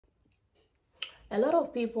A lot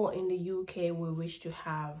of people in the UK will wish to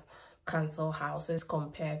have council houses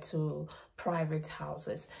compared to private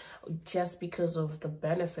houses just because of the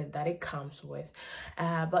benefit that it comes with.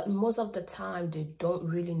 But most of the time, they don't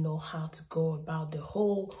really know how to go about the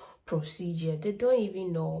whole procedure. They don't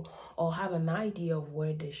even know or have an idea of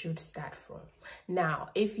where they should start from. Now,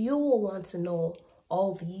 if you will want to know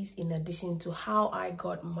all these in addition to how I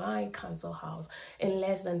got my council house in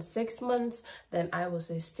less than 6 months, then I will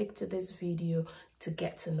say stick to this video to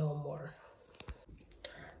get to know more.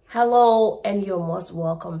 Hello, and you're most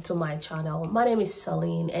welcome to my channel. My name is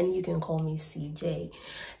Celine and you can call me CJ.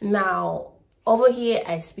 Now, over here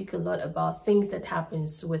I speak a lot about things that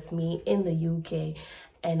happens with me in the UK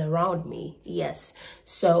and around me. Yes,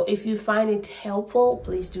 so if you find it helpful,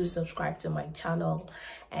 please do subscribe to my channel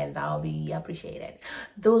and that'll be appreciated.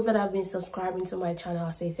 Those that have been subscribing to my channel,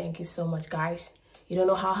 I say thank you so much, guys. You don't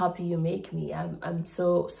know how happy you make me. I'm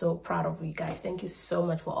so proud of you guys. Thank you so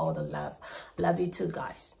much for all the love. Love you too,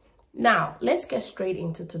 guys. Now let's get straight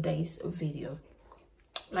into today's video.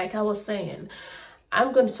 Like I was saying,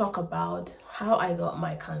 I'm going to talk about how I got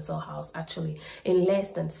my council house actually in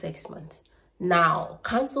less than 6 months. Now,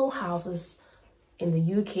 council houses in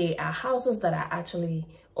the UK are houses that are actually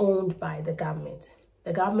owned by the government.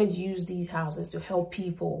 The government use these houses to help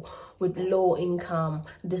people with low income,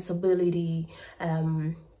 disability,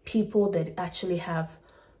 people that actually have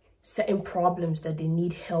certain problems that they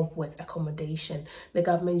need help with accommodation. The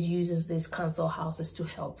government uses these council houses to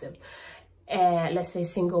help them. Let's say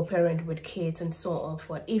single parent with kids and so on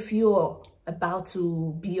forth. If you're about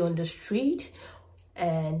to be on the street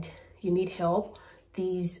and you need help,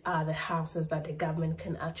 these are the houses that the government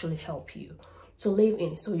can actually help you to live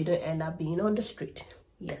in so you don't end up being on the street.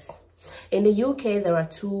 Yes, in the UK there are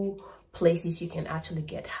two places you can actually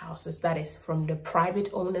get houses, that is from the private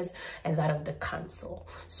owners and that of the council.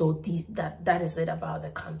 So that is it about the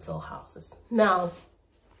council houses. Now,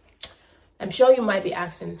 I'm sure you might be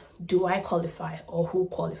asking, do I qualify or who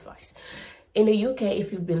qualifies? In the UK,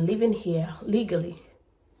 if you've been living here legally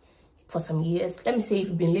for some years, let me say if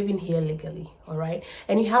you've been living here legally, all right,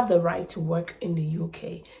 and you have the right to work in the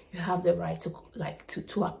UK, you have the right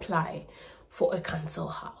to apply for a council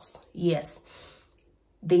house. Yes,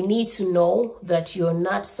 they need to know that you're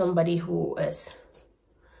not somebody who is,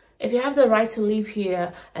 if you have the right to live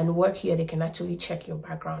here and work here, they can actually check your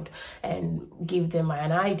background and give them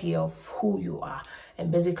an idea of who you are,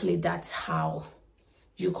 and basically that's how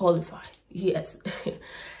you qualify. Yes.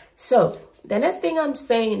 So the next thing I'm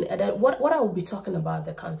saying, that what I will be talking about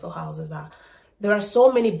the council houses are, there are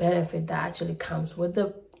so many benefits that actually comes with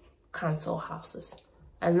the council houses.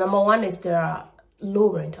 And number one is there are low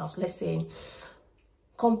rentals. Let's say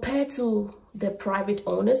compared to the private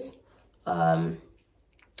owners, let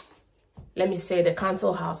me say the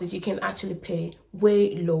council houses, you can actually pay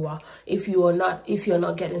way lower if you're not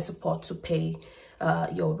getting support to pay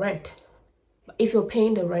your rent. If you're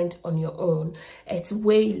paying the rent on your own, it's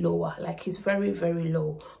way lower, like it's very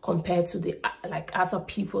low compared to the other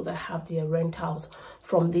people that have their rentals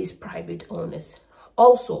from these private owners.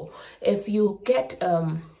 Also, if you get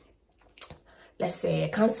let's say a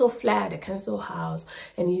council flat, a council house,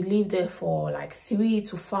 and you live there for like 3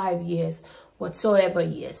 to 5 years, whatsoever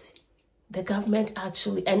years, the government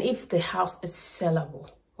actually, and if the house is sellable,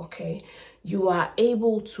 okay, you are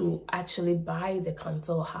able to actually buy the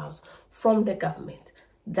council house from the government.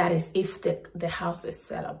 That is if the house is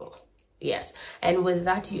sellable. Yes, and with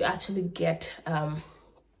that you actually get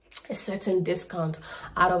a certain discount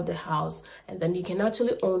out of the house, and then you can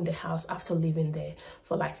actually own the house after living there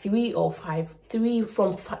for like 3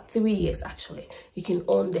 years. Actually, you can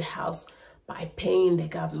own the house by paying the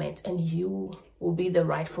government, and you will be the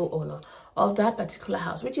rightful owner of that particular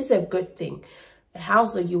house, which is a good thing. A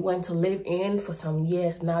house that you went to live in for some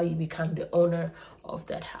years, now you become the owner of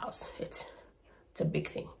that house. It's a big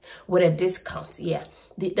thing with a discount. Yeah,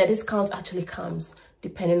 the discount actually comes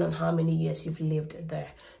depending on how many years you've lived there.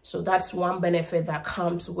 So that's one benefit that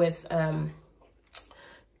comes with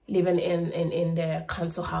living in the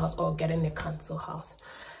council house or getting a council house.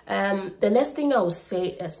 The next thing I would say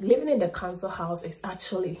is living in the council house is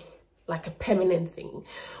actually like a permanent thing.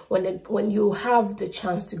 When you have the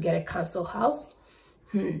chance to get a council house,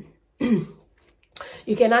 you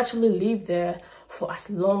can actually live there for as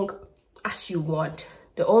long as you want.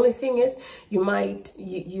 The only thing is you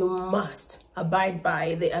must abide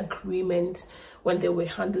by the agreement when they were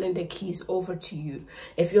handling the keys over to you.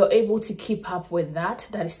 If you're able to keep up with that,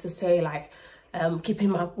 that is to say like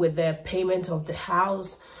keeping up with the payment of the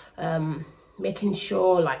house, making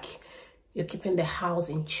sure like you're keeping the house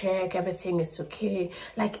in check, everything is okay,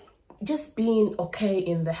 like just being okay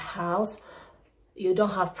in the house, You don't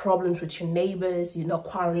have problems with your neighbors. You're not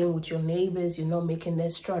quarreling with your neighbors. You're not making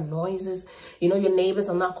extra noises. You know, your neighbors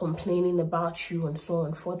are not complaining about you and so on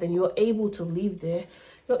and forth. And you're able to live there.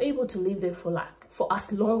 You're able to live there for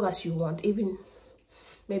as long as you want, even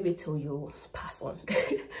maybe till you pass on.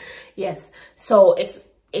 Yes. So it's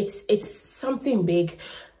something big.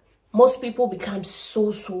 Most people become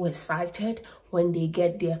so excited when they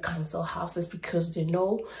get their council houses, because they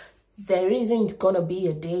know there isn't gonna be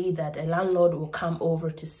a day that a landlord will come over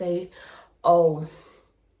to say, oh,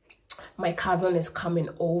 my cousin is coming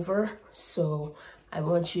over, so I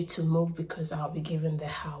want you to move because I'll be giving the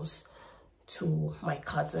house to my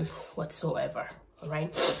cousin whatsoever. All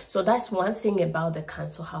right, so that's one thing about the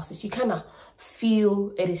council houses. You kind of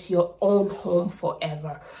feel it is your own home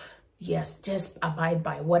forever. Yes, just abide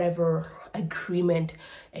by whatever agreement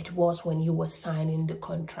it was when you were signing the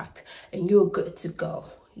contract, and you're good to go.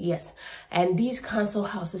 Yes, and these council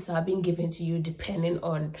houses are being given to you depending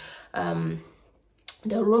on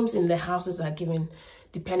the rooms in the houses are given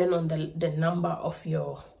depending on the number of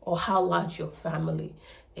your, or how large your family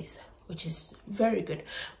is, which is very good.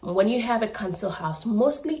 When you have a council house,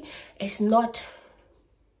 mostly it's not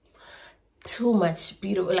too much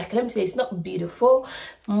beautiful. Like, let me say, it's not beautiful.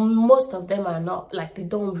 Most of them are not, like, they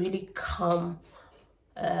don't really come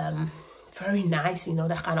very nice, you know,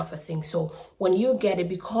 that kind of a thing. So when you get it,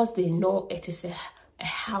 because they know it is a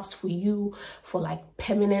house for you for like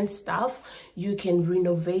permanent stuff, you can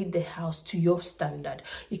renovate the house to your standard.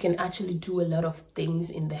 You can actually do a lot of things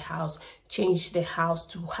in the house, change the house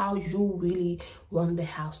to how you really want the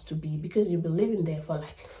house to be, because you'll be living there for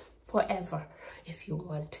like forever if you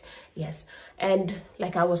want. Yes, and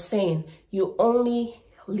like I was saying, you only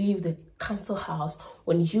leave the council house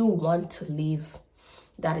when you want to leave.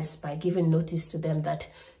 That is by giving notice to them that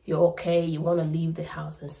you're okay, you want to leave the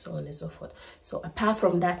house, and so on and so forth. So apart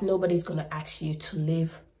from that, nobody's going to ask you to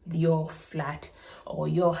leave your flat or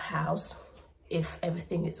your house if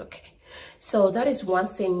everything is okay. So that is one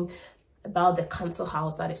thing about the council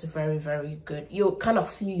house that is very, very good. You kind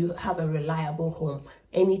of feel you have a reliable home.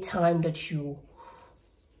 Anytime that you're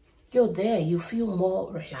there, you feel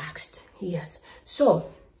more relaxed. Yes.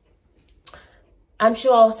 So I'm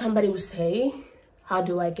sure somebody will say, how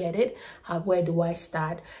do I get it? Where do I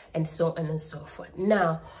start? And so on and so forth.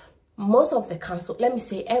 Now, most of the council, let me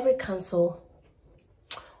say every council,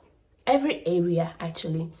 every area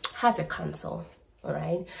actually has a council, all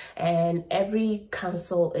right? And every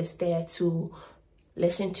council is there to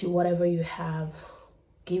listen to whatever you have,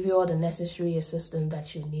 give you all the necessary assistance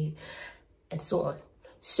that you need, and so on.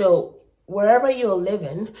 So wherever you're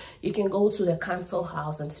living, you can go to the council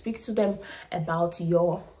house and speak to them about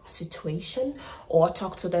your situation, or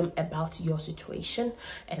talk to them about your situation,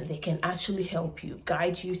 and they can actually help you,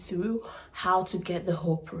 guide you through how to get the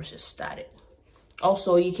whole process started.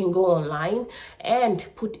 Also, you can go online and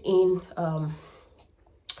put in the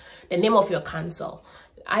name of your council.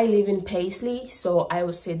 I live in Paisley, so I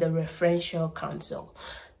would say the referential council.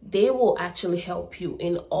 They will actually help you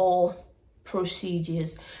in all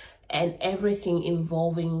procedures and everything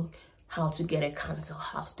involving how to get a council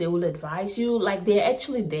house. They will advise you, like they're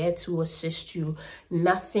actually there to assist you.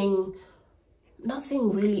 Nothing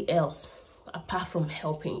really else apart from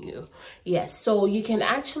helping you. Yes, so you can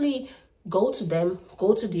actually go to them,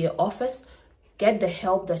 go to their office, get the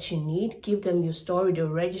help that you need, give them your story, they'll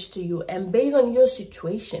register you, and based on your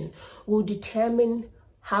situation will determine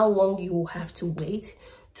how long you will have to wait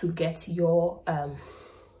to get your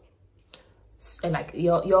like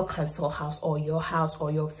your council house, or your house,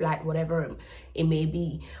 or your flat, whatever it may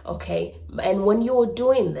be. Okay, and when you're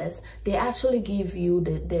doing this, they actually give you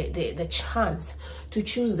the chance to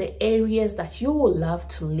choose the areas that you would love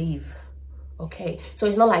to live. Okay, so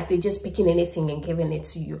it's not like they're just picking anything and giving it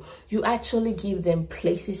to you. You actually give them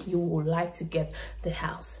places you would like to get the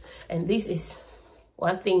house, and this is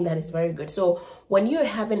one thing that is very good. So when you're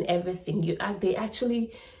having everything, they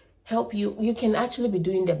actually help you. You can actually be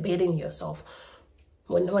doing the bidding yourself.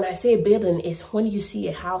 When I say bidding, is when you see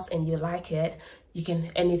a house and you like it, you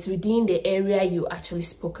can, and it's within the area you actually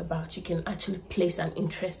spoke about, you can actually place an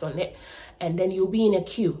interest on it, and then you'll be in a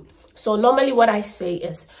queue. So normally what I say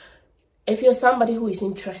is, if you're somebody who is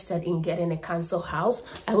interested in getting a council house,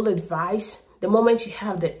 I will advise the moment you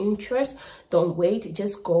have the interest, don't wait,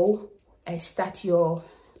 just go and start your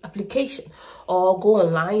application, or go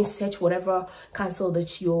online, search whatever council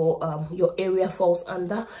that your area falls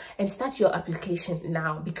under, and start your application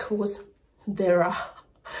now, because there are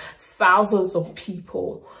thousands of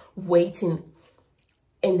people waiting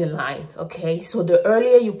in the line. Okay, so the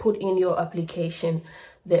earlier you put in your application,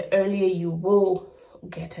 the earlier you will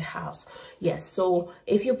get a house. Yes, so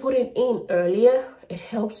if you put it in earlier, it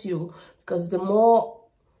helps you, because the more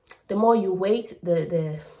you wait,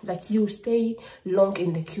 like you stay long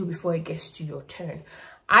in the queue before it gets to your turn.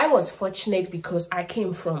 I was fortunate because I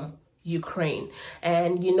came from Ukraine,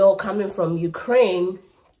 and you know, coming from Ukraine,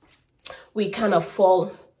 we kind of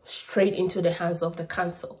fall straight into the hands of the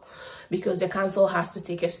council, because the council has to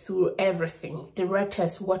take us through everything, direct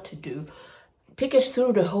us what to do, take us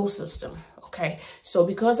through the whole system. Okay, so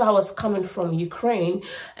because I was coming from Ukraine,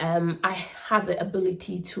 I had the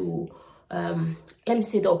ability to let me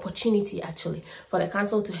say the opportunity actually for the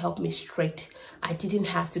council to help me straight. I didn't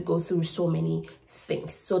have to go through so many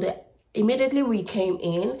things. So immediately we came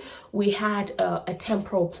in, we had a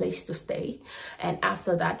temporal place to stay, and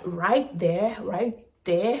after that, right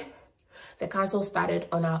there, the council started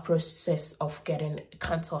on our process of getting a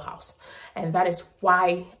council house. And that is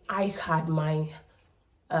why I had my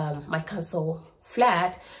my council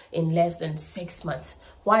flat in less than 6 months.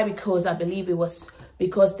 Why? Because I believe it was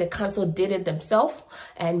because the council did it themselves,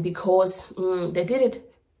 and because they did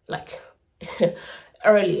it like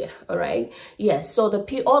earlier. All right, yes. So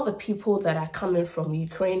all the people that are coming from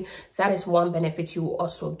Ukraine, that is one benefit you will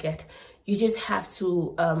also get. You just have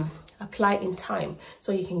to apply in time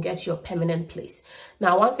so you can get your permanent place.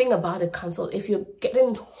 Now, one thing about the council, if you're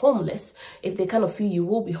getting homeless, if they kind of feel you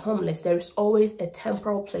will be homeless, there is always a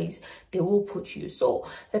temporal place they will put you. So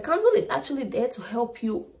the council is actually there to help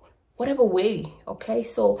you whatever way. Okay,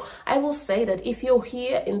 so I will say that if you're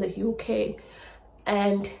here in the UK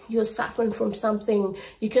and you're suffering from something,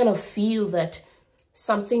 you kind of feel that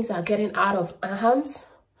some things are getting out of hands,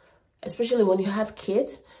 especially when you have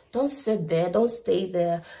kids, don't sit there, don't stay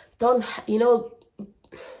there. Don't, you know,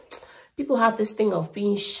 people have this thing of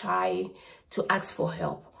being shy to ask for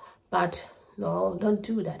help, but no, don't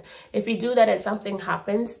do that. If you do that and something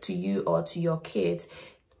happens to you or to your kids,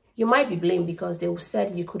 you might be blamed because they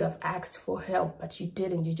said you could have asked for help, but you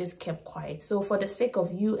didn't, you just kept quiet. So for the sake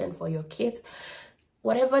of you and for your kids,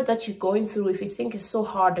 whatever that you're going through, if you think it's so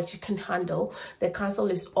hard that you can handle, the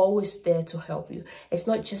council is always there to help you. It's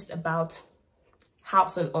not just about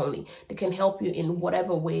housing only. They can help you in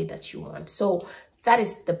whatever way that you want. So that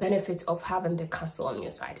is the benefit of having the council on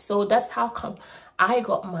your side. So that's how come I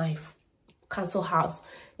got my council house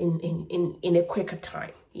in a quicker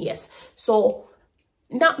time. Yes. So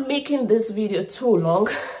not making this video too long,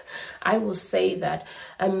 I will say that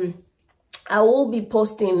I will be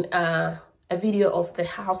posting a video of the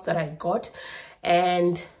house that I got,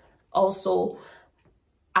 and also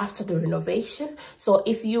after the renovation. So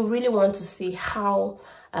if you really want to see how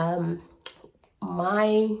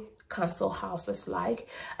my council house is like,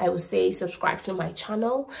 I would say subscribe to my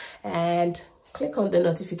channel and click on the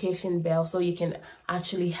notification bell so you can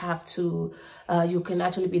actually you can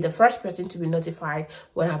actually be the first person to be notified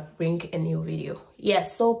when I bring a new video.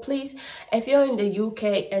 Yes, so please, if you're in the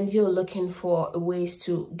UK and you're looking for ways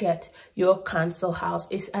to get your council house,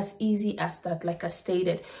 it's as easy as that. Like I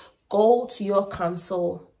stated, go to your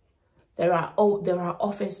council. There are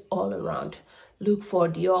offices all around. Look for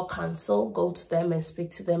your council, go to them and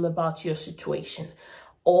speak to them about your situation.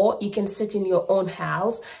 Or you can sit in your own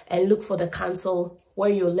house and look for the council where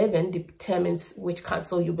you're living, determines which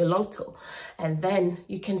council you belong to. And then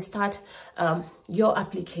you can start your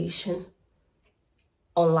application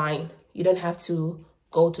online. You don't have to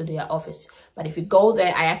go to their office. But if you go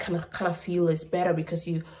there, I kind of feel it's better because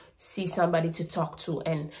you see somebody to talk to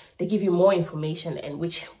and they give you more information, and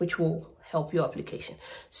which will help your application.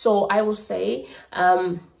 So I will say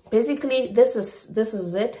basically this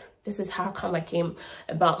is it. This is how come I came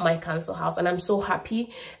about my council house, and I'm so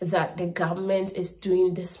happy that the government is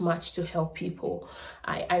doing this much to help people.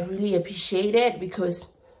 I really appreciate it, because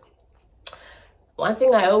one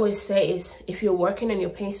thing I always say is if you're working and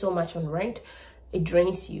you're paying so much on rent, it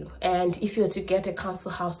drains you. And if you're to get a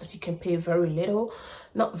council house that you can pay very little,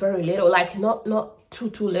 not very little, like not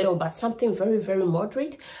too little, but something very, very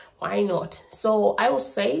moderate, why not? So I will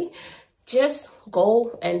say, just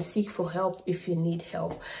go and seek for help if you need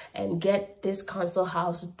help and get this council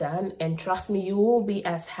house done. And trust me, you will be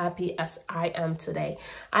as happy as I am today.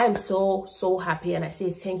 I am so happy, and I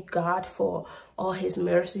say thank God for all his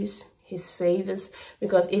mercies, his favors,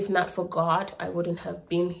 because if not for God, I wouldn't have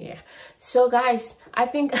been here. So guys, I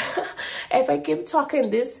think if I keep talking,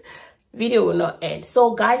 this video will not end.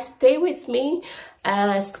 So guys, stay with me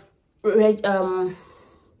as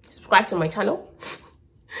subscribe to my channel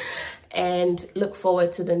and look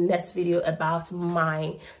forward to the next video about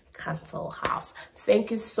my council house.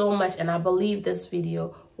 Thank you so much, and I believe this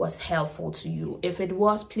video was helpful to you. If it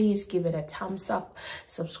was, please give it a thumbs up,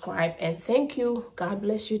 subscribe, and thank you. God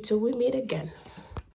bless you till we meet again.